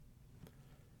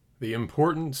The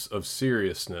Importance of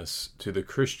Seriousness to the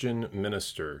Christian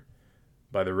Minister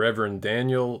by the Reverend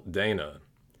Daniel Dana,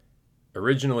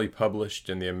 originally published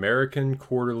in the American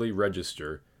Quarterly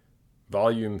Register,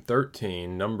 Volume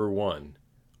 13, Number 1,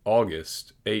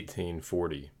 August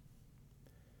 1840.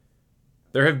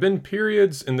 There have been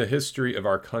periods in the history of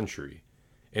our country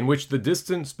in which the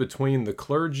distance between the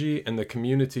clergy and the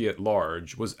community at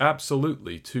large was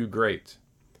absolutely too great.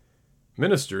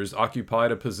 Ministers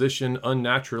occupied a position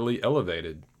unnaturally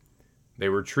elevated. They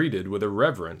were treated with a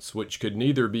reverence which could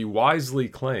neither be wisely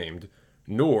claimed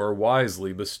nor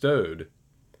wisely bestowed.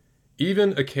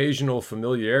 Even occasional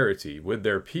familiarity with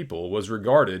their people was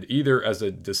regarded either as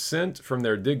a descent from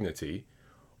their dignity,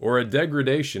 or a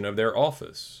degradation of their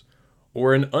office,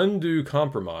 or an undue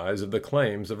compromise of the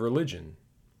claims of religion.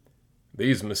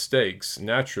 These mistakes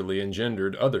naturally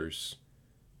engendered others.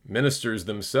 Ministers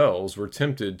themselves were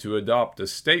tempted to adopt a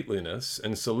stateliness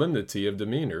and solemnity of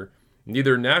demeanor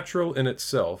neither natural in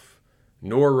itself,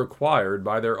 nor required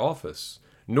by their office,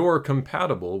 nor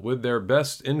compatible with their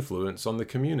best influence on the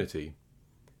community.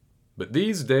 But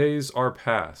these days are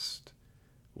past.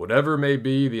 Whatever may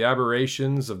be the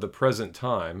aberrations of the present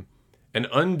time, an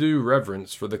undue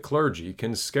reverence for the clergy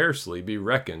can scarcely be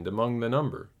reckoned among the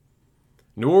number.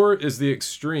 Nor is the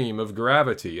extreme of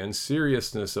gravity and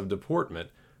seriousness of deportment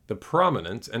the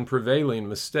prominent and prevailing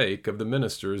mistake of the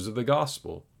ministers of the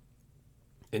gospel.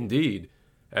 Indeed,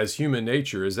 as human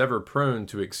nature is ever prone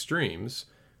to extremes,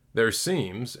 there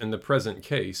seems, in the present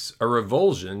case, a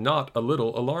revulsion not a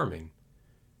little alarming.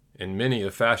 In many a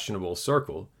fashionable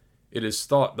circle, it is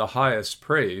thought the highest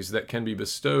praise that can be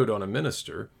bestowed on a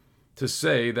minister to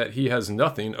say that he has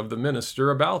nothing of the minister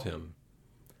about him.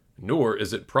 Nor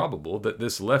is it probable that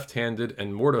this left-handed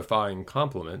and mortifying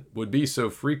compliment would be so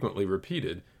frequently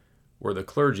repeated were the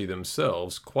clergy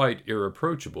themselves quite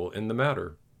irreproachable in the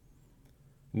matter.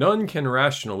 None can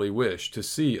rationally wish to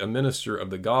see a minister of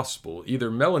the gospel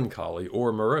either melancholy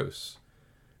or morose.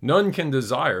 None can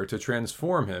desire to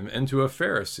transform him into a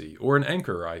Pharisee or an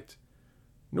anchorite.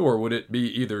 Nor would it be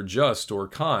either just or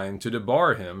kind to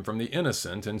debar him from the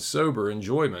innocent and sober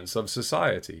enjoyments of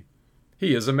society.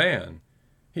 He is a man.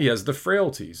 He has the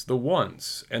frailties, the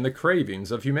wants, and the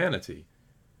cravings of humanity.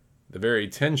 The very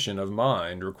tension of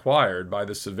mind required by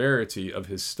the severity of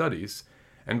his studies,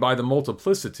 and by the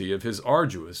multiplicity of his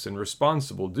arduous and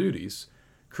responsible duties,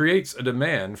 creates a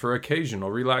demand for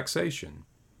occasional relaxation.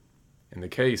 In the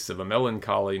case of a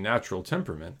melancholy natural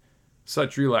temperament,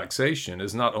 such relaxation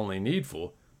is not only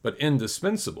needful, but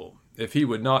indispensable, if he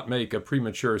would not make a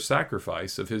premature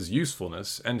sacrifice of his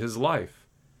usefulness and his life.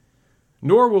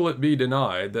 Nor will it be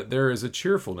denied that there is a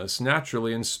cheerfulness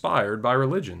naturally inspired by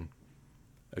religion,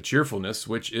 a cheerfulness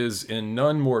which is in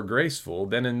none more graceful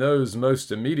than in those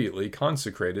most immediately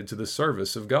consecrated to the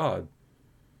service of God.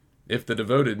 If the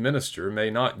devoted minister may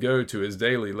not go to his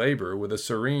daily labor with a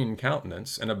serene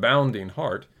countenance and a bounding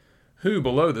heart, who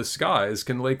below the skies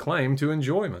can lay claim to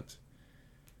enjoyment?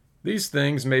 These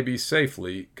things may be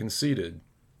safely conceded.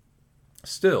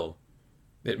 Still,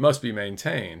 it must be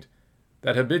maintained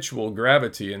that habitual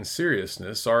gravity and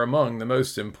seriousness are among the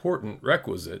most important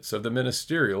requisites of the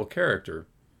ministerial character.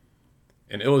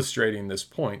 In illustrating this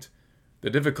point, the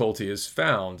difficulty is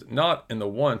found not in the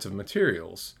want of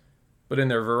materials, but in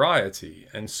their variety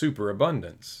and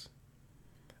superabundance.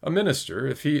 A minister,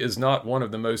 if he is not one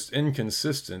of the most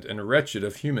inconsistent and wretched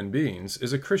of human beings,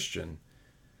 is a Christian.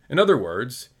 In other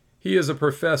words, he is a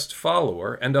professed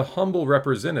follower and a humble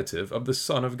representative of the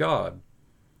Son of God.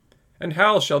 And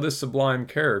how shall this sublime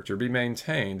character be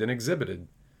maintained and exhibited?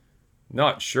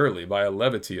 Not surely by a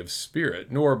levity of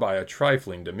spirit, nor by a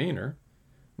trifling demeanor.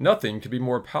 Nothing could be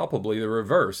more palpably the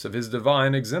reverse of his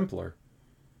divine exemplar.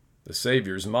 The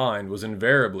Saviour's mind was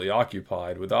invariably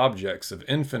occupied with objects of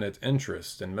infinite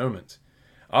interest and moment,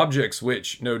 objects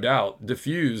which, no doubt,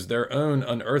 diffused their own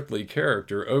unearthly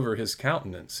character over his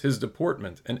countenance, his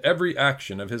deportment, and every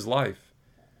action of his life.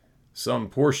 Some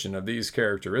portion of these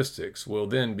characteristics will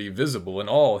then be visible in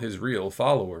all his real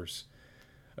followers.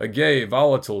 A gay,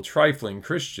 volatile, trifling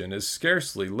Christian is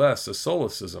scarcely less a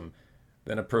solecism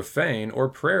than a profane or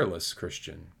prayerless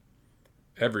Christian.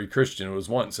 Every Christian was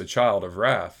once a child of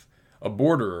wrath, a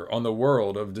borderer on the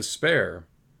world of despair.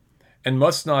 And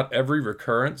must not every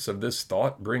recurrence of this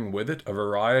thought bring with it a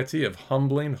variety of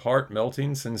humbling,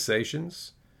 heart-melting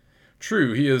sensations?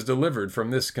 True, he is delivered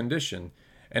from this condition,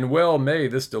 and well may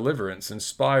this deliverance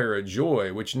inspire a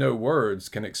joy which no words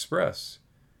can express.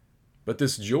 But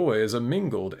this joy is a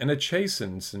mingled and a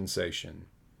chastened sensation.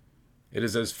 It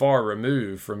is as far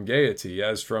removed from gaiety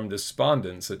as from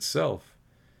despondence itself,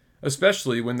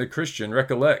 especially when the Christian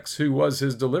recollects who was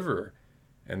his deliverer,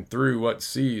 and through what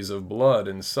seas of blood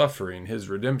and suffering his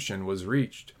redemption was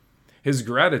reached. His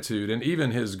gratitude and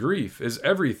even his grief is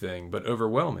everything but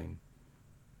overwhelming.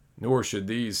 Nor should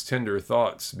these tender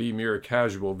thoughts be mere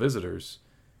casual visitors.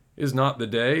 Is not the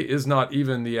day, is not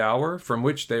even the hour from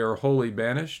which they are wholly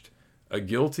banished, a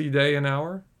guilty day and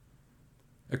hour?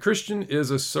 A Christian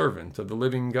is a servant of the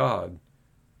living God,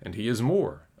 and he is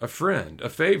more, a friend, a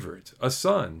favorite, a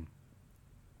son.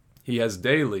 He has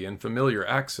daily and familiar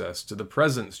access to the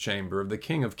presence chamber of the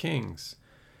King of Kings.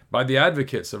 By the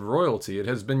advocates of royalty it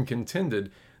has been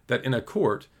contended that in a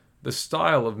court the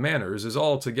style of manners is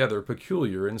altogether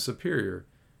peculiar and superior,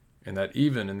 and that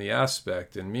even in the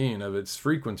aspect and mien of its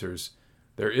frequenters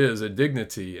there is a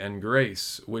dignity and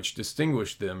grace which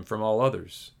distinguish them from all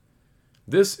others.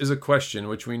 This is a question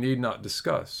which we need not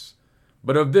discuss,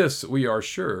 but of this we are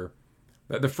sure,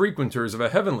 that the frequenters of a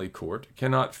heavenly court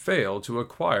cannot fail to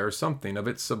acquire something of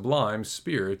its sublime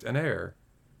spirit and air.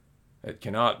 It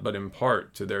cannot but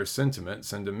impart to their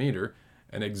sentiments and demeanor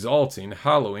an exalting,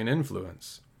 hallowing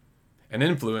influence, an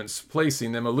influence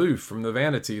placing them aloof from the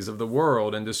vanities of the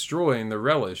world and destroying the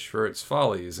relish for its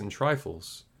follies and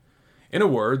trifles. In a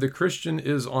word, the Christian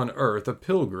is on earth a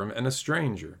pilgrim and a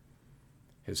stranger.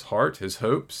 His heart, his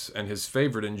hopes, and his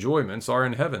favorite enjoyments are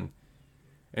in heaven.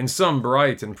 In some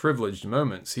bright and privileged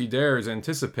moments he dares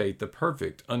anticipate the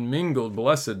perfect, unmingled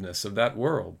blessedness of that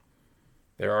world.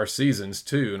 There are seasons,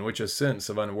 too, in which a sense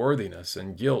of unworthiness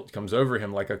and guilt comes over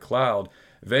him like a cloud,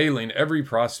 veiling every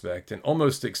prospect and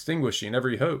almost extinguishing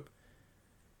every hope.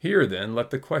 Here, then, let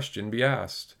the question be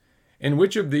asked: in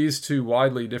which of these two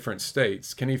widely different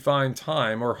states can he find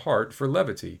time or heart for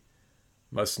levity?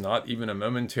 Must not even a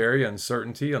momentary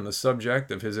uncertainty on the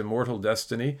subject of his immortal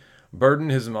destiny burden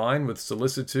his mind with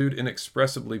solicitude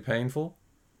inexpressibly painful?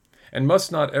 And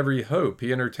must not every hope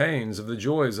he entertains of the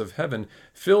joys of heaven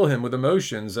fill him with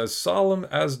emotions as solemn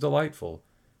as delightful,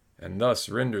 and thus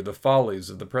render the follies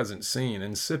of the present scene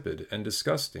insipid and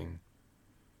disgusting?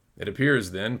 It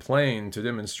appears, then, plain to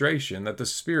demonstration that the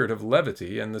spirit of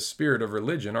levity and the spirit of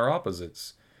religion are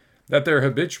opposites, that their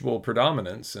habitual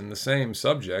predominance in the same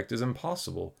subject is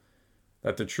impossible,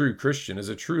 that the true Christian is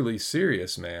a truly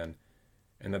serious man,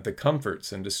 and that the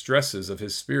comforts and distresses of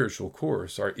his spiritual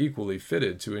course are equally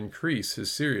fitted to increase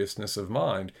his seriousness of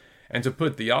mind and to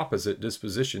put the opposite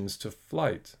dispositions to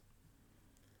flight.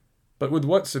 But with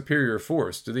what superior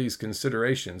force do these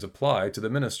considerations apply to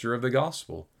the minister of the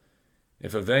gospel?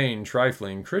 If a vain,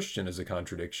 trifling Christian is a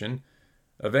contradiction,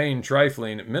 a vain,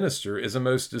 trifling minister is a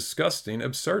most disgusting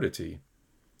absurdity.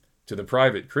 To the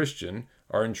private Christian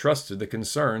are entrusted the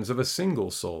concerns of a single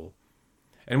soul,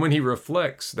 and when he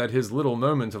reflects that his little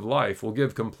moment of life will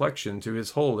give complexion to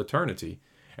his whole eternity,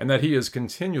 and that he is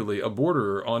continually a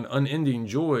borderer on unending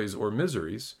joys or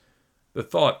miseries, the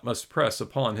thought must press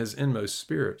upon his inmost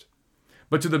spirit.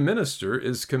 But to the minister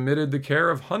is committed the care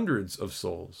of hundreds of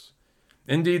souls,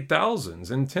 indeed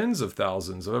thousands and tens of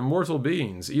thousands of immortal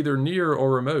beings, either near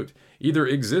or remote, either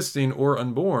existing or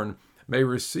unborn, may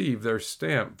receive their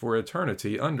stamp for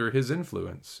eternity under his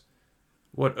influence.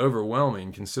 What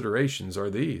overwhelming considerations are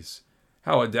these!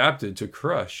 How adapted to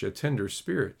crush a tender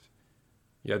spirit!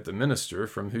 Yet the minister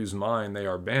from whose mind they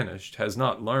are banished has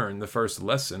not learned the first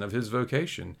lesson of his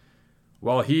vocation,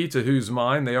 while he to whose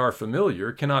mind they are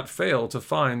familiar cannot fail to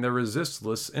find their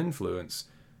resistless influence,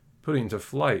 putting to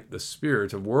flight the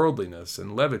spirit of worldliness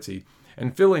and levity,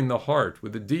 and filling the heart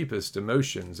with the deepest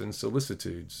emotions and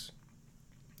solicitudes.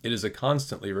 It is a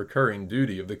constantly recurring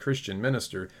duty of the Christian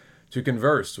minister to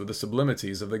converse with the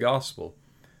sublimities of the gospel,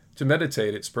 to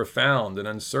meditate its profound and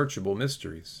unsearchable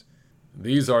mysteries.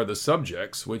 These are the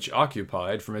subjects which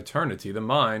occupied from eternity the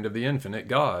mind of the infinite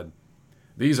God.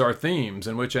 These are themes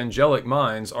in which angelic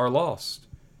minds are lost.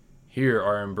 Here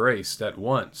are embraced at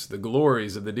once the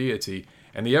glories of the deity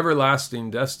and the everlasting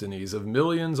destinies of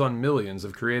millions on millions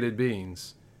of created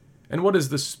beings. And what is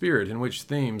the spirit in which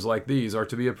themes like these are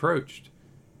to be approached?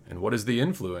 And what is the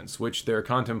influence which their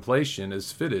contemplation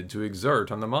is fitted to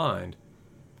exert on the mind?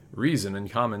 Reason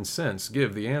and common sense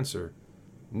give the answer.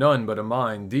 None but a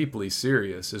mind deeply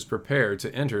serious is prepared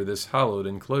to enter this hallowed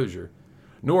enclosure,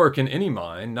 nor can any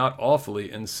mind, not awfully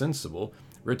insensible,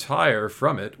 retire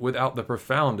from it without the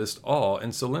profoundest awe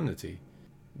and solemnity.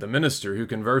 The minister who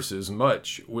converses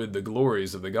much with the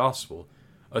glories of the gospel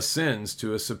ascends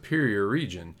to a superior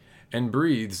region and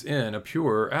breathes in a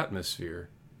purer atmosphere.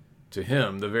 To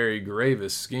him the very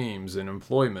gravest schemes and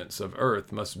employments of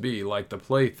earth must be like the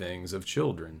playthings of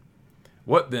children.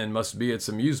 What then must be its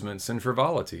amusements and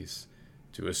frivolities?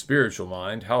 To a spiritual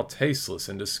mind, how tasteless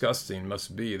and disgusting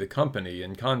must be the company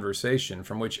and conversation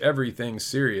from which everything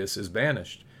serious is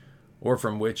banished, or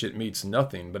from which it meets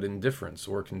nothing but indifference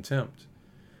or contempt.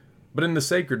 But in the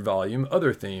sacred volume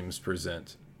other themes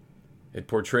present. It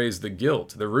portrays the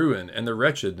guilt, the ruin, and the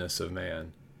wretchedness of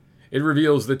man. It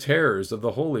reveals the terrors of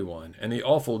the Holy One and the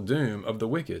awful doom of the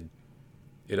wicked.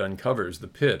 It uncovers the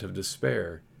pit of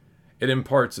despair. It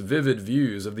imparts vivid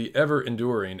views of the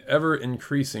ever-enduring,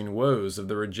 ever-increasing woes of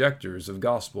the rejectors of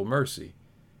gospel mercy.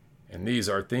 And these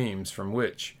are themes from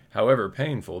which, however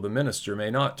painful, the minister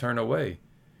may not turn away.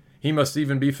 He must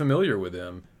even be familiar with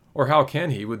them, or how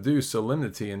can he with due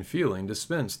solemnity and feeling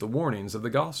dispense the warnings of the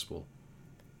gospel?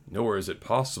 Nor is it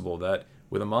possible that,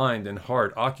 with a mind and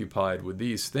heart occupied with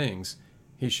these things,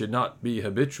 he should not be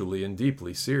habitually and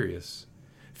deeply serious,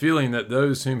 feeling that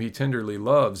those whom he tenderly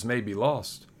loves may be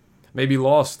lost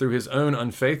through his own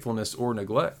unfaithfulness or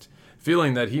neglect,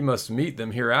 feeling that he must meet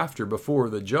them hereafter before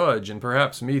the judge, and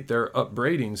perhaps meet their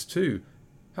upbraidings too.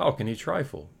 How can he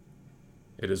trifle?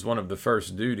 It is one of the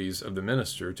first duties of the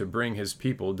minister to bring his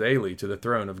people daily to the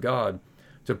throne of God,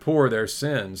 to pour their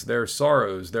sins, their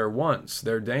sorrows, their wants,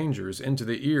 their dangers into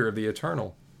the ear of the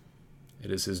Eternal.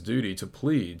 It is his duty to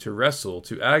plead, to wrestle,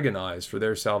 to agonize for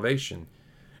their salvation.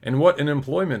 And what an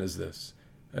employment is this,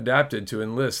 adapted to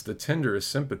enlist the tenderest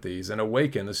sympathies and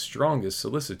awaken the strongest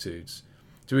solicitudes,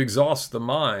 to exhaust the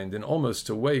mind and almost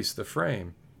to waste the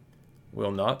frame.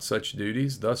 Will not such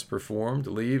duties, thus performed,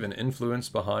 leave an influence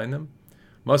behind them?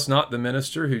 Must not the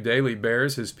minister who daily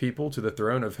bears his people to the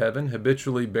throne of heaven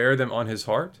habitually bear them on his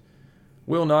heart?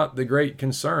 Will not the great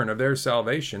concern of their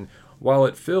salvation, while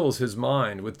it fills his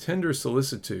mind with tender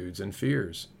solicitudes and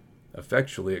fears,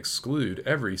 effectually exclude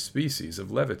every species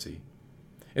of levity?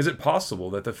 Is it possible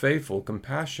that the faithful,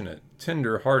 compassionate,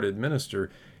 tender-hearted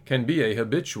minister can be a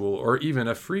habitual or even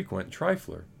a frequent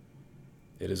trifler?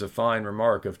 It is a fine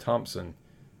remark of Thompson,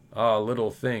 "Ah, little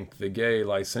think the gay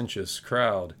licentious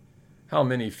crowd, how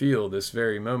many feel this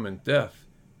very moment death,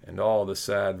 and all the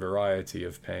sad variety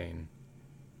of pain."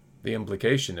 The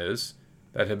implication is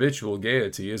that habitual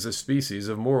gaiety is a species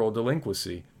of moral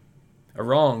delinquency, a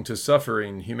wrong to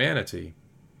suffering humanity.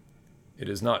 It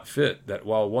is not fit that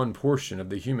while one portion of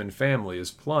the human family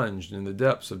is plunged in the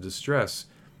depths of distress,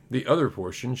 the other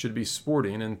portion should be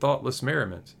sporting in thoughtless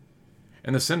merriment.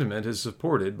 And the sentiment is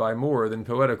supported by more than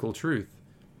poetical truth.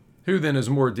 Who then is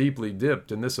more deeply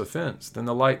dipped in this offense than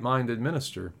the light-minded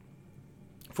minister?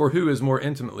 For who is more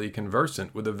intimately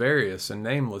conversant with the various and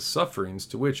nameless sufferings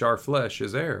to which our flesh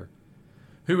is heir?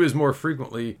 Who is more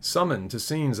frequently summoned to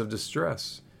scenes of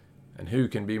distress? And who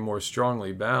can be more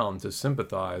strongly bound to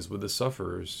sympathize with the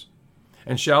sufferers?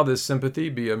 And shall this sympathy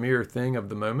be a mere thing of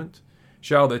the moment?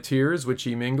 Shall the tears which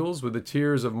he mingles with the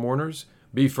tears of mourners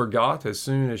be forgot as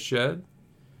soon as shed?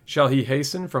 Shall he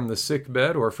hasten from the sick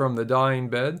bed or from the dying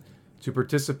bed to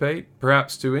participate,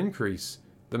 perhaps to increase,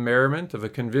 the merriment of a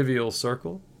convivial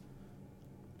circle?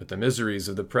 But the miseries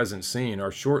of the present scene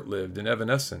are short-lived and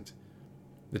evanescent.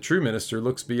 The true minister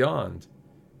looks beyond.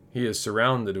 He is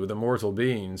surrounded with immortal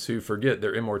beings who forget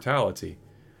their immortality,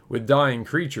 with dying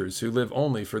creatures who live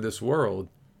only for this world,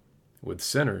 with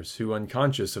sinners who,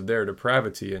 unconscious of their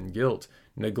depravity and guilt,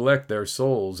 neglect their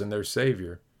souls and their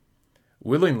Savior.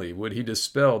 Willingly would he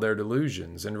dispel their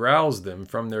delusions and rouse them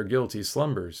from their guilty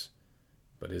slumbers.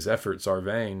 But his efforts are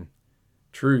vain.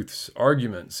 Truths,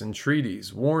 arguments,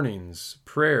 entreaties, warnings,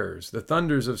 prayers, the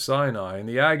thunders of Sinai, and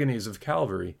the agonies of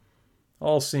Calvary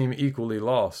all seem equally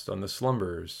lost on the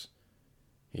slumberers.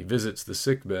 He visits the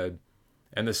sickbed,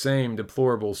 and the same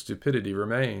deplorable stupidity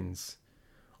remains.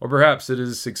 Or perhaps it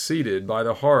is succeeded by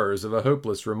the horrors of a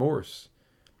hopeless remorse,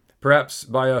 perhaps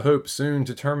by a hope soon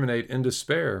to terminate in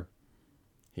despair.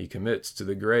 He commits to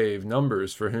the grave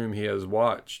numbers for whom he has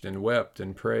watched and wept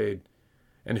and prayed,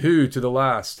 and who to the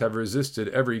last have resisted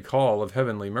every call of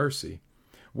heavenly mercy.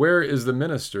 Where is the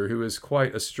minister who is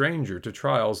quite a stranger to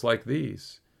trials like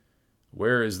these?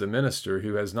 Where is the minister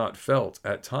who has not felt,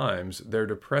 at times, their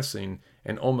depressing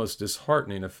and almost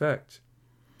disheartening effect?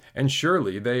 And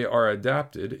surely they are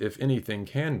adapted, if anything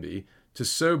can be, to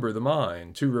sober the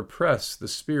mind, to repress the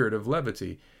spirit of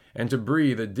levity, and to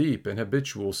breathe a deep and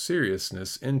habitual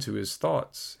seriousness into his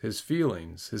thoughts, his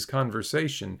feelings, his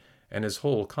conversation, and his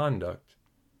whole conduct.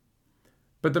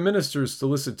 But the minister's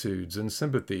solicitudes and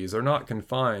sympathies are not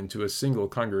confined to a single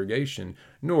congregation,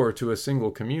 nor to a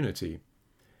single community.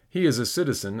 He is a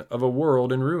citizen of a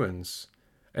world in ruins,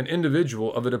 an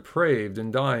individual of a depraved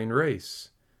and dying race.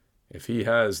 If he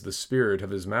has the spirit of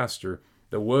his master,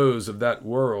 the woes of that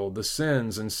world, the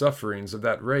sins and sufferings of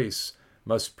that race,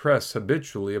 must press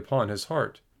habitually upon his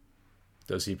heart.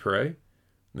 Does he pray?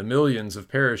 The millions of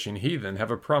perishing heathen have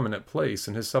a prominent place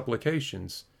in his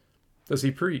supplications. Does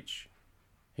he preach?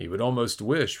 He would almost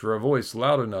wish for a voice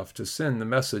loud enough to send the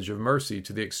message of mercy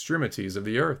to the extremities of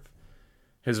the earth.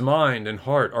 His mind and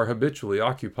heart are habitually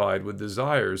occupied with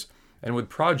desires and with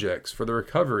projects for the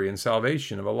recovery and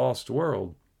salvation of a lost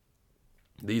world.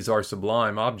 These are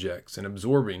sublime objects, and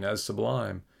absorbing as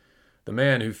sublime. The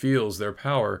man who feels their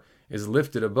power is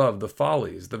lifted above the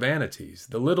follies, the vanities,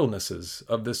 the littlenesses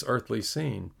of this earthly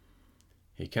scene.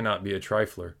 He cannot be a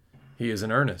trifler. He is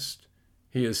in earnest.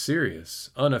 He is serious,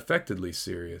 unaffectedly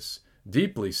serious,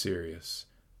 deeply serious,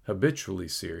 habitually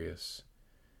serious.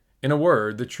 In a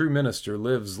word, the true minister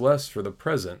lives less for the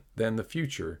present than the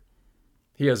future.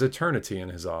 He has eternity in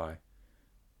his eye.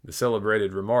 The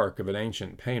celebrated remark of an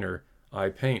ancient painter, "I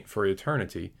paint for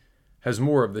eternity," has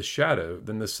more of the shadow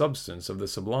than the substance of the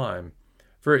sublime,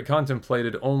 for it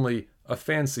contemplated only a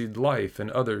fancied life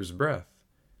in others' breath.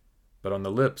 But on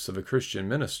the lips of a Christian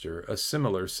minister a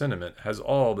similar sentiment has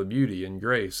all the beauty and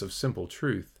grace of simple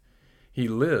truth. He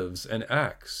lives and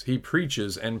acts, he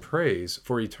preaches and prays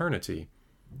for eternity.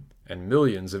 And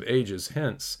millions of ages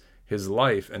hence, his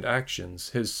life and actions,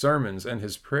 his sermons and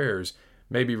his prayers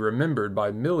may be remembered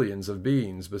by millions of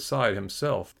beings beside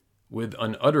himself with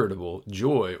unutterable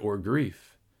joy or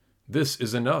grief. This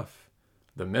is enough.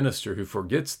 The minister who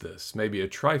forgets this may be a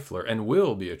trifler and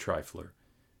will be a trifler.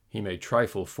 He may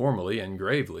trifle formally and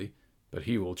gravely, but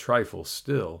he will trifle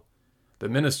still. The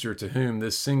minister to whom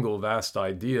this single vast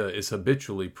idea is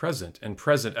habitually present and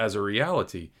present as a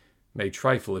reality may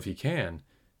trifle if he can,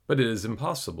 but it is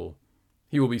impossible.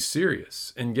 He will be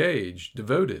serious, engaged,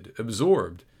 devoted,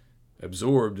 absorbed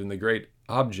in the great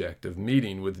object of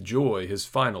meeting with joy his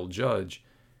final judge,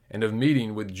 and of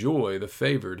meeting with joy the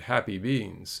favored happy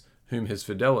beings whom his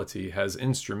fidelity has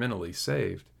instrumentally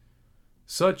saved.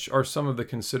 Such are some of the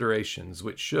considerations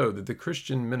which show that the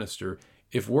Christian minister,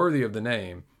 if worthy of the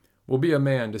name, will be a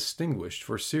man distinguished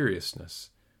for seriousness.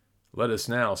 Let us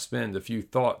now spend a few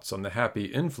thoughts on the happy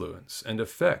influence and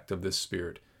effect of this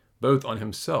spirit, both on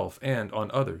himself and on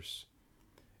others.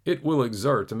 It will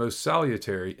exert a most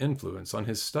salutary influence on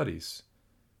his studies.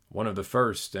 One of the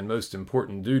first and most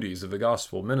important duties of the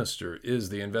gospel minister is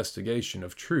the investigation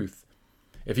of truth.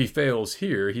 If he fails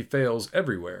here, he fails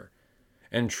everywhere.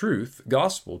 And truth,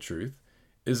 gospel truth,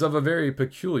 is of a very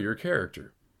peculiar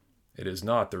character. It is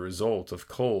not the result of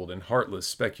cold and heartless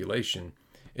speculation.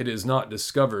 It is not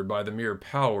discovered by the mere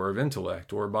power of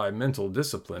intellect, or by mental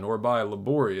discipline, or by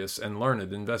laborious and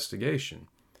learned investigation.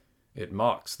 It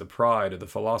mocks the pride of the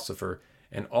philosopher,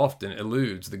 and often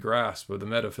eludes the grasp of the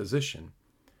metaphysician.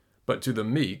 But to the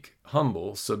meek,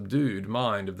 humble, subdued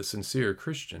mind of the sincere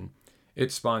Christian,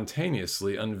 it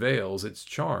spontaneously unveils its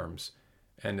charms,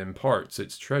 and imparts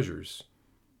its treasures.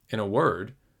 In a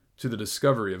word, to the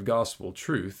discovery of gospel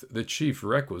truth, the chief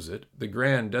requisite, the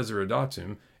grand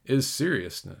desideratum, is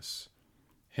seriousness.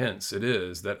 Hence it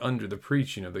is that under the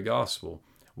preaching of the gospel,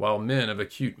 while men of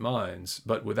acute minds,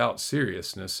 but without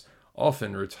seriousness,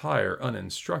 often retire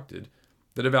uninstructed,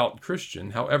 the devout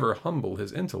Christian, however humble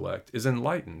his intellect, is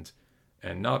enlightened,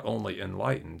 and not only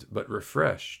enlightened, but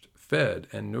refreshed, fed,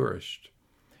 and nourished.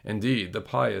 Indeed, the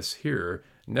pious hearer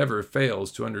never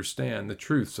fails to understand the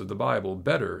truths of the Bible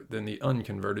better than the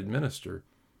unconverted minister.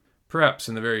 Perhaps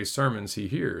in the very sermons he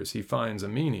hears, he finds a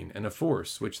meaning and a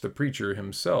force which the preacher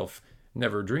himself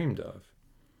never dreamed of.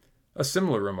 A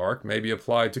similar remark may be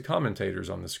applied to commentators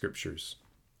on the Scriptures.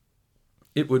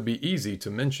 It would be easy to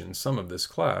mention some of this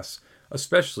class,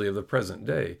 especially of the present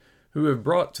day, who have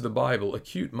brought to the Bible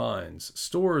acute minds,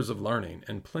 stores of learning,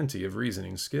 and plenty of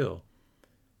reasoning skill.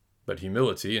 But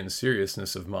humility and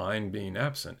seriousness of mind being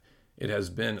absent, it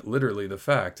has been literally the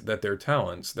fact that their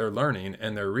talents, their learning,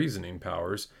 and their reasoning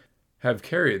powers have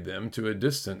carried them to a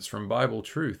distance from Bible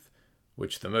truth,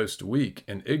 which the most weak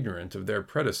and ignorant of their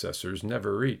predecessors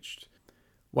never reached.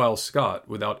 While Scott,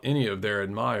 without any of their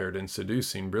admired and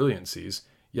seducing brilliancies,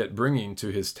 yet bringing to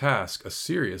his task a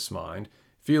serious mind,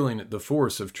 feeling the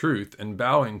force of truth and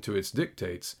bowing to its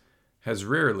dictates, has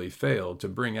rarely failed to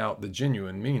bring out the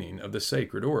genuine meaning of the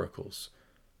sacred oracles.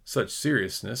 Such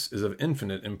seriousness is of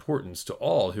infinite importance to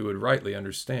all who would rightly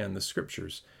understand the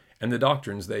Scriptures and the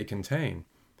doctrines they contain.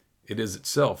 It is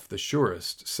itself the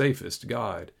surest, safest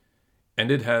guide, and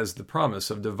it has the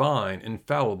promise of divine,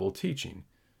 infallible teaching.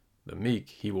 The meek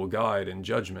he will guide in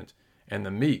judgment, and the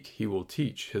meek he will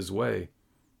teach his way.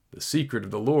 The secret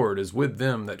of the Lord is with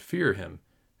them that fear him,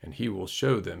 and he will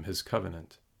show them his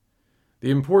covenant. The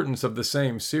importance of the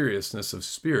same seriousness of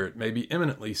spirit may be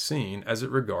eminently seen as it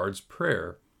regards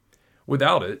prayer.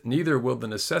 Without it, neither will the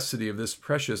necessity of this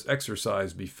precious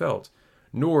exercise be felt,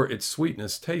 nor its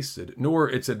sweetness tasted, nor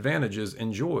its advantages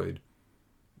enjoyed.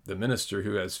 The minister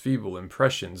who has feeble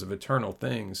impressions of eternal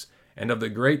things, and of the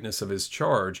greatness of his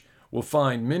charge, will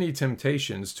find many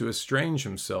temptations to estrange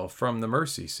himself from the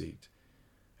mercy seat.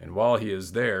 And while he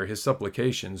is there, his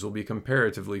supplications will be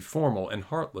comparatively formal and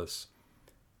heartless.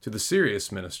 To the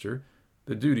serious minister,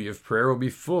 the duty of prayer will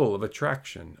be full of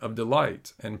attraction, of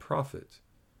delight, and profit.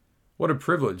 What a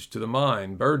privilege to the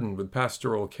mind burdened with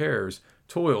pastoral cares,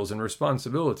 toils, and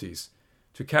responsibilities,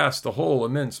 to cast the whole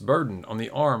immense burden on the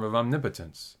arm of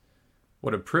omnipotence.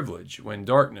 What a privilege, when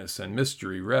darkness and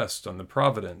mystery rest on the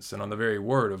providence and on the very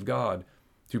word of God,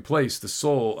 to place the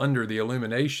soul under the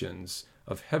illuminations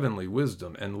of heavenly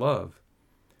wisdom and love.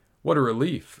 What a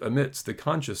relief, amidst the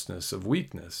consciousness of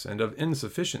weakness and of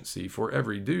insufficiency for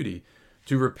every duty,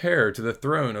 to repair to the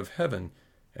throne of heaven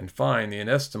and find the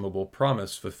inestimable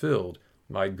promise fulfilled,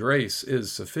 "My grace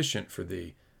is sufficient for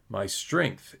thee, my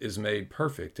strength is made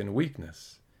perfect in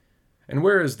weakness." And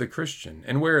where is the Christian,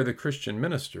 and where the Christian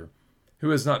minister, who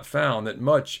has not found that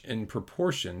much in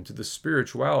proportion to the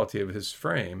spirituality of his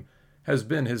frame has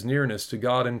been his nearness to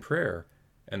God in prayer,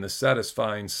 and the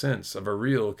satisfying sense of a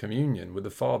real communion with the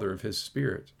Father of his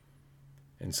Spirit?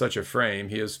 In such a frame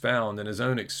he has found in his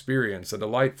own experience a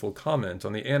delightful comment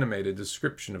on the animated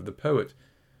description of the poet: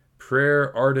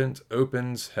 "Prayer ardent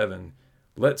opens heaven,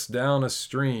 lets down a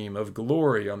stream of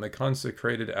glory on the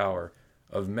consecrated hour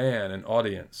of man in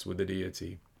audience with the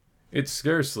deity." It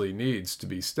scarcely needs to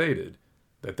be stated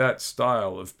that that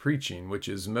style of preaching which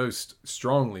is most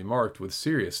strongly marked with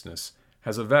seriousness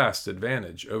has a vast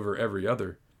advantage over every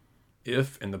other.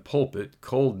 If in the pulpit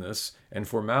coldness and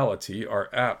formality are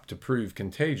apt to prove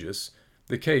contagious,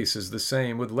 the case is the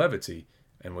same with levity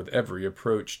and with every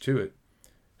approach to it.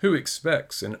 Who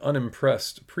expects an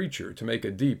unimpressed preacher to make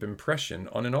a deep impression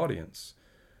on an audience?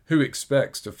 Who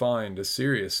expects to find a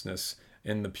seriousness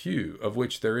in the pew of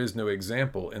which there is no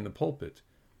example in the pulpit?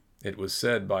 It was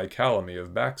said by Calamy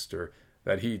of Baxter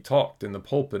that he talked in the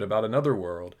pulpit about another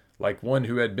world, like one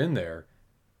who had been there,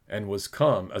 and was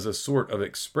come as a sort of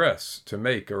express to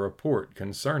make a report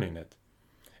concerning it.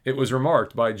 It was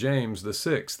remarked by James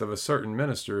VI of a certain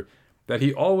minister that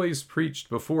he always preached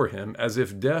before him as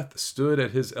if death stood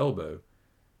at his elbow.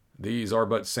 These are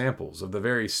but samples of the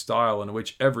very style in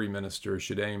which every minister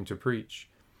should aim to preach.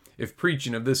 If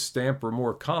preaching of this stamp were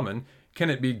more common, can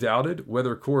it be doubted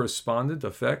whether correspondent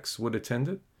effects would attend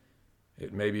it?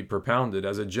 It may be propounded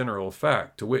as a general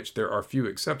fact, to which there are few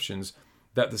exceptions,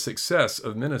 that the success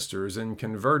of ministers in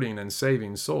converting and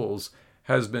saving souls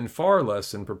has been far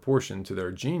less in proportion to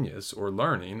their genius or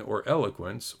learning or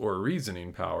eloquence or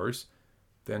reasoning powers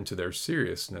than to their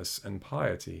seriousness and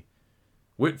piety.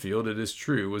 Whitefield, it is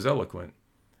true, was eloquent,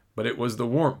 but it was the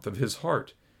warmth of his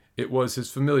heart. It was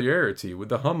his familiarity with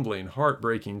the humbling,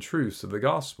 heart-breaking truths of the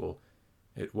gospel.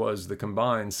 It was the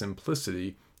combined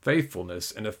simplicity,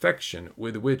 faithfulness, and affection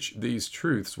with which these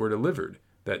truths were delivered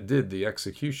that did the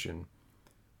execution.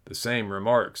 The same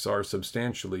remarks are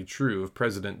substantially true of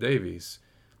President Davies.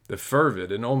 The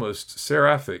fervid and almost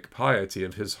seraphic piety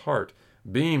of his heart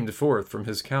beamed forth from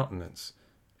his countenance,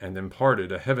 and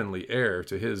imparted a heavenly air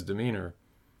to his demeanor.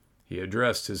 He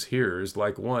addressed his hearers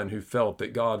like one who felt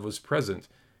that God was present,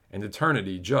 and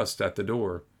eternity just at the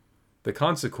door. The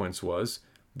consequence was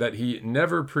that he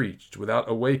never preached without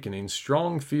awakening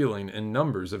strong feeling in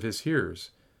numbers of his hearers,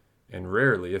 and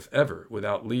rarely, if ever,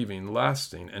 without leaving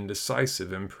lasting and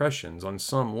decisive impressions on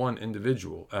some one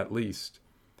individual at least.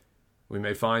 We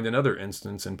may find another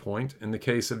instance in point in the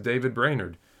case of David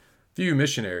Brainerd. Few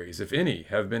missionaries, if any,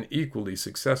 have been equally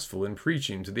successful in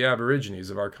preaching to the aborigines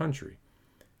of our country.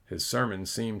 His sermons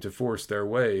seemed to force their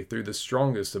way through the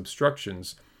strongest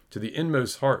obstructions to the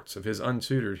inmost hearts of his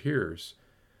untutored hearers.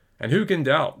 And who can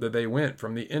doubt that they went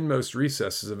from the inmost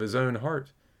recesses of his own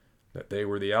heart, that they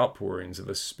were the outpourings of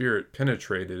a spirit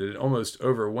penetrated and almost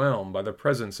overwhelmed by the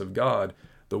presence of God,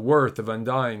 the worth of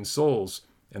undying souls,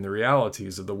 and the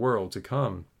realities of the world to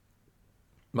come?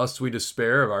 Must we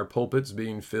despair of our pulpits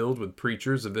being filled with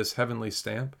preachers of this heavenly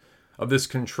stamp, of this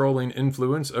controlling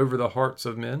influence over the hearts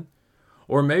of men?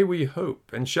 Or may we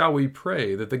hope, and shall we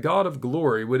pray, that the God of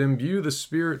glory would imbue the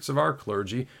spirits of our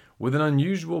clergy with an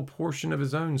unusual portion of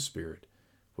his own Spirit,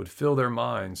 would fill their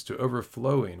minds to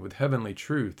overflowing with heavenly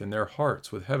truth and their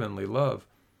hearts with heavenly love?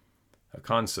 A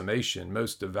consummation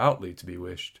most devoutly to be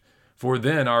wished, for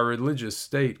then our religious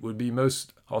state would be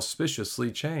most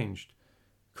auspiciously changed.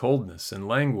 Coldness and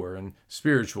languor and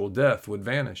spiritual death would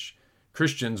vanish.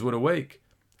 Christians would awake.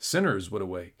 Sinners would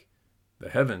awake. The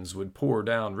heavens would pour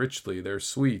down richly their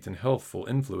sweet and healthful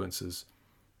influences.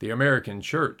 The American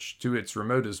church, to its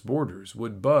remotest borders,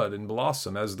 would bud and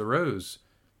blossom as the rose.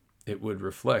 It would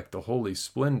reflect the holy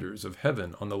splendors of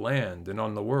heaven on the land and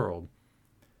on the world.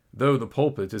 Though the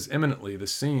pulpit is eminently the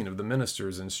scene of the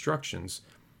minister's instructions,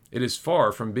 it is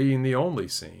far from being the only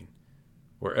scene.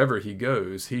 Wherever he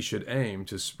goes, he should aim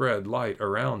to spread light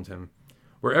around him.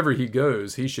 Wherever he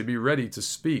goes, he should be ready to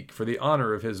speak for the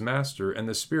honor of his master and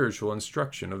the spiritual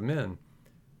instruction of men.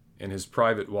 In his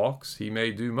private walks, he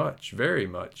may do much, very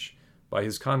much, by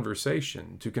his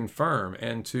conversation to confirm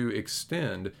and to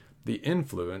extend the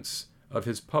influence of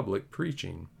his public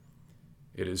preaching.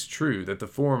 It is true that the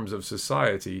forms of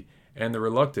society and the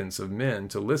reluctance of men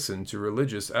to listen to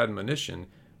religious admonition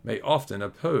may often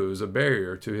oppose a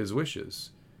barrier to his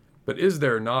wishes. But is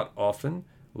there not often,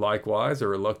 likewise, a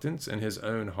reluctance in his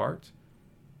own heart?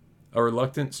 A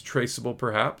reluctance traceable,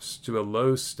 perhaps, to a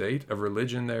low state of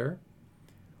religion there?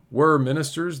 Were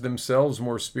ministers themselves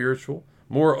more spiritual,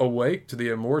 more awake to the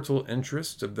immortal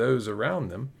interests of those around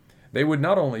them, they would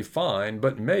not only find,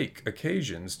 but make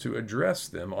occasions to address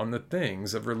them on the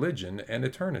things of religion and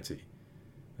eternity.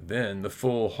 Then the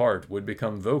full heart would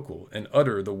become vocal and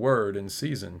utter the word in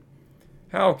season.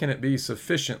 How can it be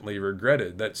sufficiently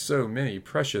regretted that so many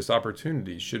precious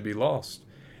opportunities should be lost,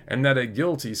 and that a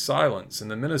guilty silence in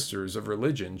the ministers of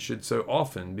religion should so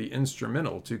often be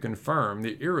instrumental to confirm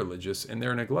the irreligious in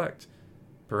their neglect,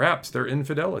 perhaps their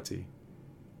infidelity?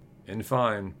 In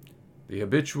fine, the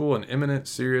habitual and imminent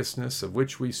seriousness of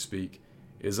which we speak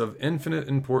is of infinite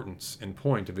importance in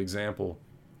point of example.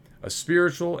 A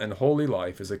spiritual and holy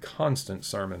life is a constant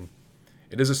sermon.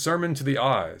 It is a sermon to the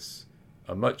eyes,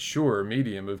 a much surer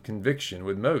medium of conviction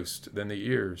with most than the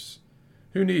ears.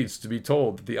 Who needs to be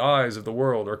told that the eyes of the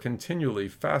world are continually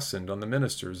fastened on the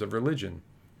ministers of religion?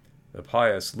 The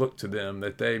pious look to them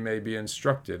that they may be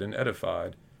instructed and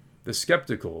edified, the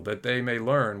skeptical that they may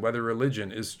learn whether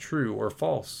religion is true or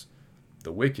false,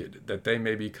 the wicked that they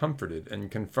may be comforted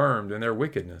and confirmed in their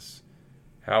wickedness.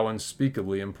 How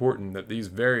unspeakably important that these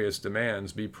various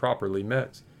demands be properly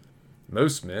met!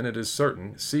 Most men, it is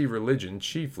certain, see religion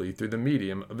chiefly through the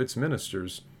medium of its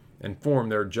ministers, and form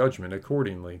their judgment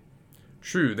accordingly.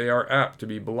 True, they are apt to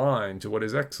be blind to what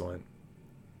is excellent,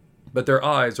 but their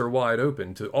eyes are wide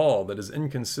open to all that is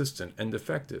inconsistent and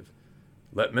defective.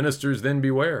 Let ministers then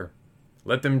beware.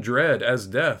 Let them dread as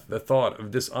death the thought of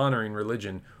dishonoring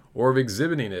religion, or of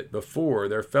exhibiting it before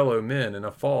their fellow men in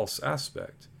a false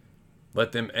aspect.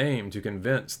 Let them aim to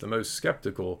convince the most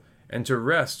skeptical, and to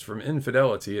wrest from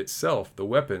infidelity itself the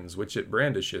weapons which it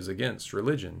brandishes against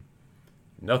religion.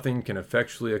 Nothing can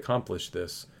effectually accomplish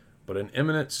this but an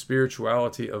eminent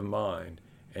spirituality of mind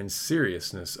and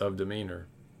seriousness of demeanor.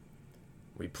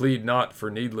 We plead not for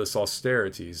needless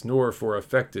austerities, nor for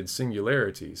affected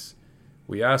singularities.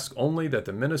 We ask only that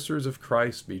the ministers of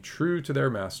Christ be true to their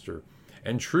master,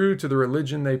 and true to the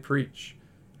religion they preach,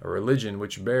 a religion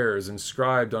which bears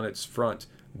inscribed on its front,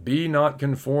 "Be not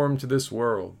conformed to this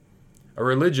world," a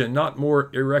religion not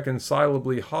more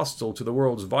irreconcilably hostile to the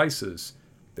world's vices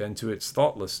than to its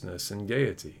thoughtlessness and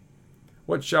gaiety.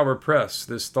 What shall repress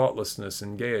this thoughtlessness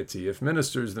and gaiety if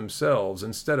ministers themselves,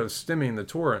 instead of stemming the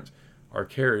torrent, are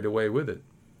carried away with it?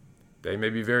 They may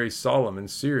be very solemn and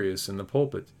serious in the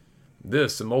pulpit.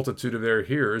 This a multitude of their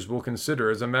hearers will consider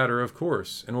as a matter of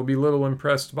course, and will be little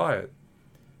impressed by it.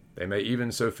 They may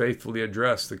even so faithfully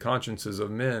address the consciences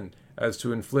of men as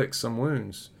to inflict some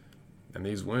wounds, and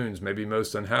these wounds may be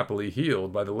most unhappily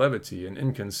healed by the levity and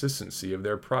inconsistency of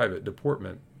their private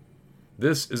deportment.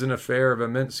 This is an affair of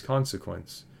immense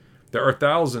consequence. There are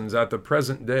thousands at the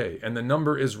present day, and the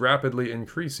number is rapidly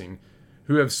increasing,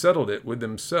 who have settled it with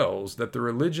themselves that the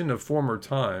religion of former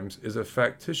times is a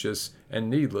factitious and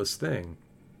needless thing.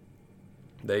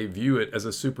 They view it as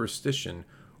a superstition,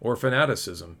 or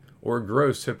fanaticism, or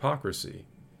gross hypocrisy,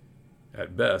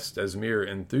 at best as mere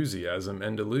enthusiasm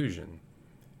and delusion,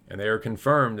 and they are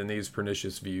confirmed in these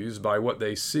pernicious views by what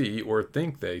they see or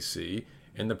think they see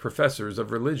in the professors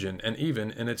of religion, and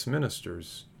even in its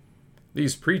ministers.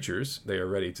 These preachers, they are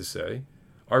ready to say,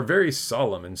 are very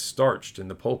solemn and starched in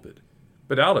the pulpit,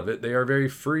 but out of it they are very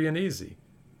free and easy.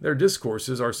 Their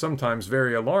discourses are sometimes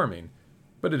very alarming,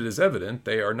 but it is evident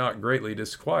they are not greatly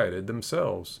disquieted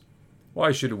themselves.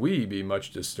 Why should we be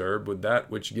much disturbed with that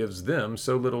which gives them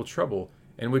so little trouble,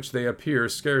 and which they appear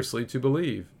scarcely to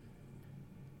believe?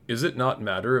 Is it not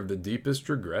matter of the deepest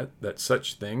regret that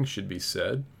such things should be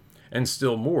said, and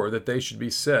still more that they should be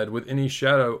said with any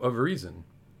shadow of reason?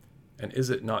 And is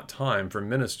it not time for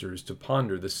ministers to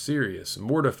ponder the serious,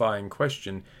 mortifying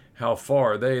question how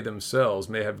far they themselves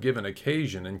may have given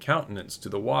occasion and countenance to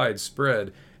the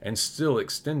widespread and still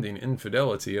extending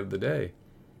infidelity of the day?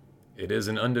 It is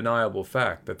an undeniable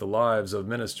fact that the lives of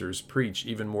ministers preach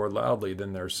even more loudly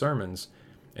than their sermons,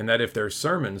 and that if their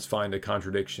sermons find a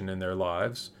contradiction in their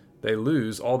lives, they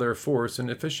lose all their force and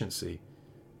efficiency.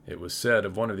 It was said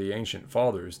of one of the ancient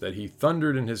fathers that he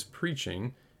thundered in his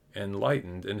preaching and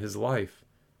lightened in his life.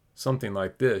 Something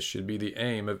like this should be the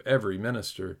aim of every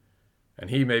minister, and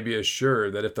he may be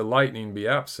assured that if the lightning be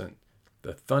absent,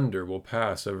 the thunder will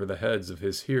pass over the heads of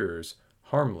his hearers,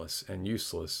 harmless and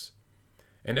useless.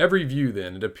 In every view,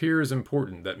 then, it appears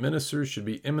important that ministers should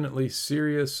be eminently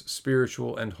serious,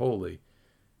 spiritual, and holy.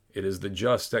 It is the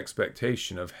just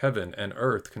expectation of heaven and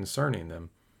earth concerning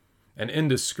them. An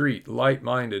indiscreet,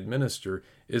 light-minded minister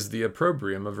is the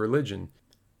opprobrium of religion,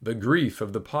 the grief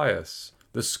of the pious,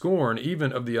 the scorn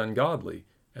even of the ungodly,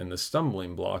 and the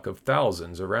stumbling block of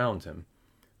thousands around him,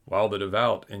 while the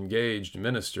devout, engaged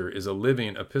minister is a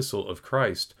living epistle of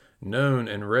Christ, known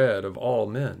and read of all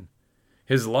men.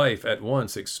 His life at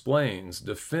once explains,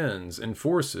 defends,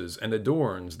 enforces, and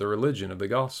adorns the religion of the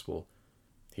gospel.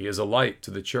 He is a light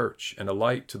to the church and a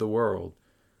light to the world.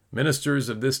 Ministers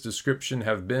of this description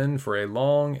have been for a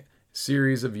long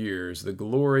series of years the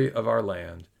glory of our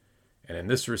land, and in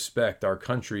this respect our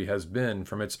country has been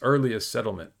from its earliest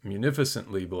settlement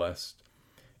munificently blessed.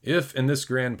 If in this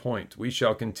grand point we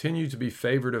shall continue to be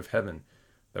favored of heaven,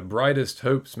 the brightest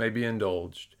hopes may be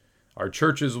indulged. Our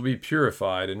churches will be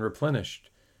purified and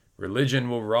replenished. Religion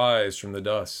will rise from the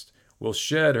dust, will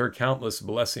shed her countless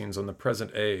blessings on the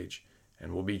present age,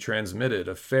 and will be transmitted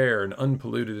a fair and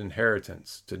unpolluted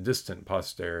inheritance to distant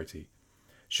posterity.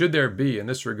 Should there be in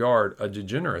this regard a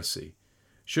degeneracy,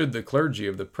 should the clergy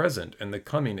of the present and the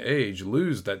coming age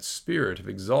lose that spirit of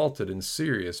exalted and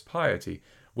serious piety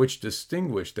which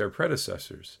distinguished their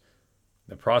predecessors,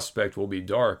 the prospect will be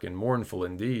dark and mournful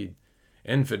indeed.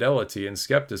 Infidelity and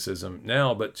skepticism,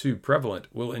 now but too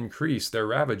prevalent, will increase their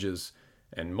ravages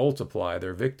and multiply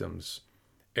their victims.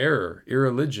 Error,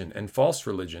 irreligion, and false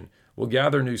religion will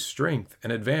gather new strength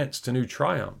and advance to new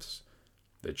triumphs.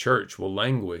 The church will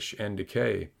languish and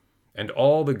decay, and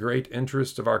all the great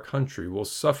interests of our country will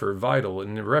suffer vital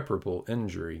and irreparable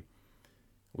injury.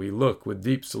 We look with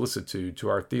deep solicitude to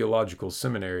our theological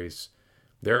seminaries.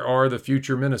 There are the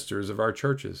future ministers of our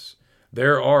churches.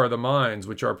 There are the minds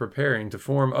which are preparing to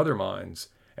form other minds,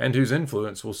 and whose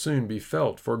influence will soon be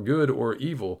felt for good or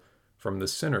evil from the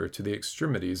center to the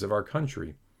extremities of our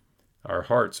country. Our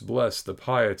hearts bless the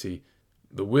piety,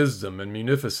 the wisdom and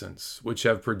munificence which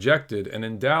have projected and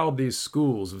endowed these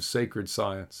schools of sacred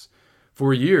science.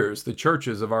 For years the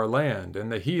churches of our land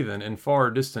and the heathen in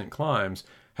far distant climes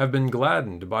have been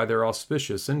gladdened by their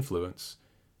auspicious influence,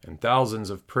 and thousands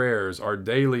of prayers are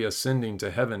daily ascending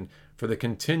to heaven for the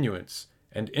continuance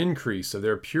and increase of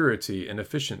their purity and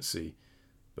efficiency.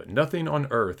 But nothing on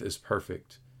earth is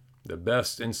perfect. The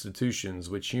best institutions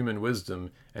which human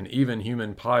wisdom and even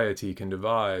human piety can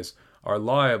devise are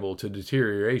liable to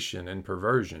deterioration and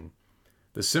perversion.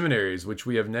 The seminaries which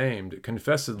we have named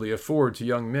confessedly afford to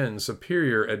young men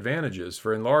superior advantages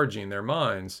for enlarging their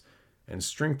minds and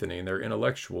strengthening their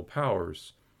intellectual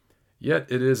powers. Yet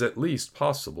it is at least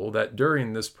possible that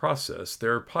during this process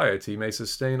their piety may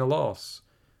sustain a loss.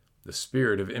 The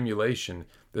spirit of emulation,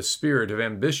 the spirit of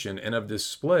ambition and of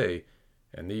display,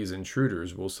 and these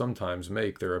intruders will sometimes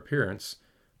make their appearance,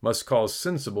 must cause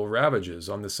sensible ravages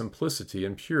on the simplicity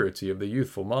and purity of the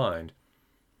youthful mind.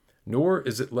 Nor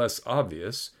is it less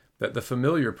obvious that the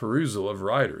familiar perusal of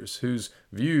writers whose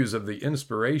views of the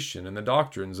inspiration and the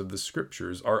doctrines of the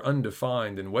Scriptures are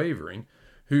undefined and wavering,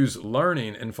 whose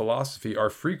learning and philosophy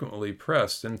are frequently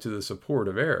pressed into the support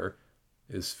of error,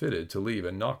 is fitted to leave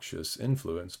a noxious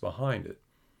influence behind it.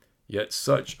 Yet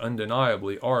such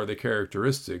undeniably are the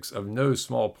characteristics of no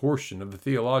small portion of the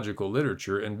theological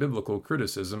literature and biblical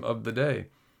criticism of the day.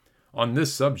 On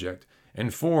this subject,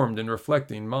 informed and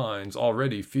reflecting minds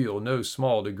already feel no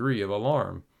small degree of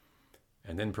alarm,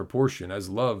 and in proportion as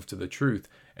love to the truth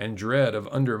and dread of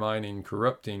undermining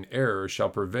corrupting error shall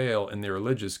prevail in the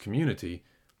religious community,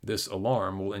 this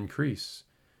alarm will increase.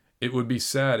 It would be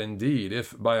sad indeed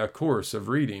if, by a course of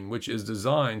reading which is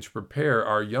designed to prepare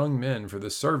our young men for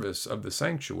the service of the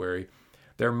sanctuary,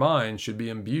 their minds should be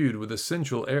imbued with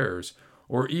essential errors,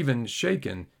 or even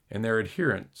shaken in their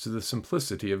adherence to the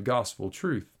simplicity of gospel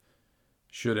truth.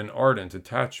 Should an ardent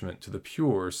attachment to the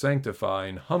pure,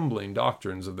 sanctifying, humbling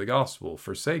doctrines of the gospel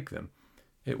forsake them,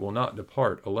 it will not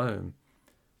depart alone.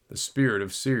 The spirit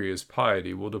of serious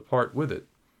piety will depart with it.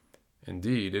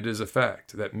 Indeed, it is a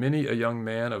fact that many a young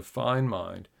man of fine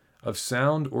mind, of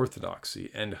sound orthodoxy,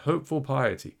 and hopeful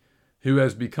piety, who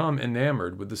has become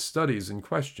enamored with the studies in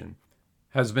question,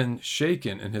 has been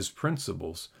shaken in his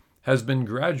principles, has been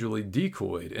gradually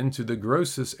decoyed into the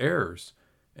grossest errors,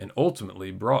 and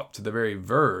ultimately brought to the very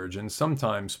verge and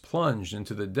sometimes plunged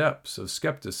into the depths of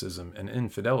skepticism and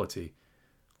infidelity.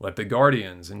 Let the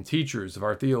guardians and teachers of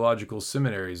our theological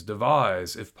seminaries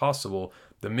devise, if possible,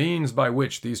 the means by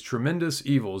which these tremendous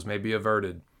evils may be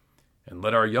averted. And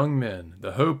let our young men,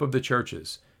 the hope of the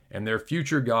churches, and their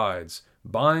future guides,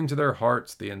 bind to their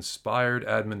hearts the inspired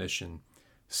admonition,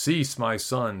 "Cease, my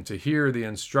son, to hear the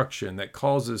instruction that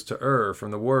causes to err from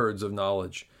the words of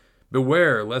knowledge.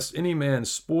 Beware lest any man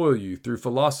spoil you through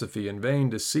philosophy and vain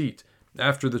deceit,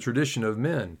 after the tradition of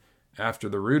men, after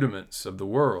the rudiments of the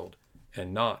world,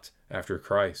 and not after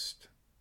Christ."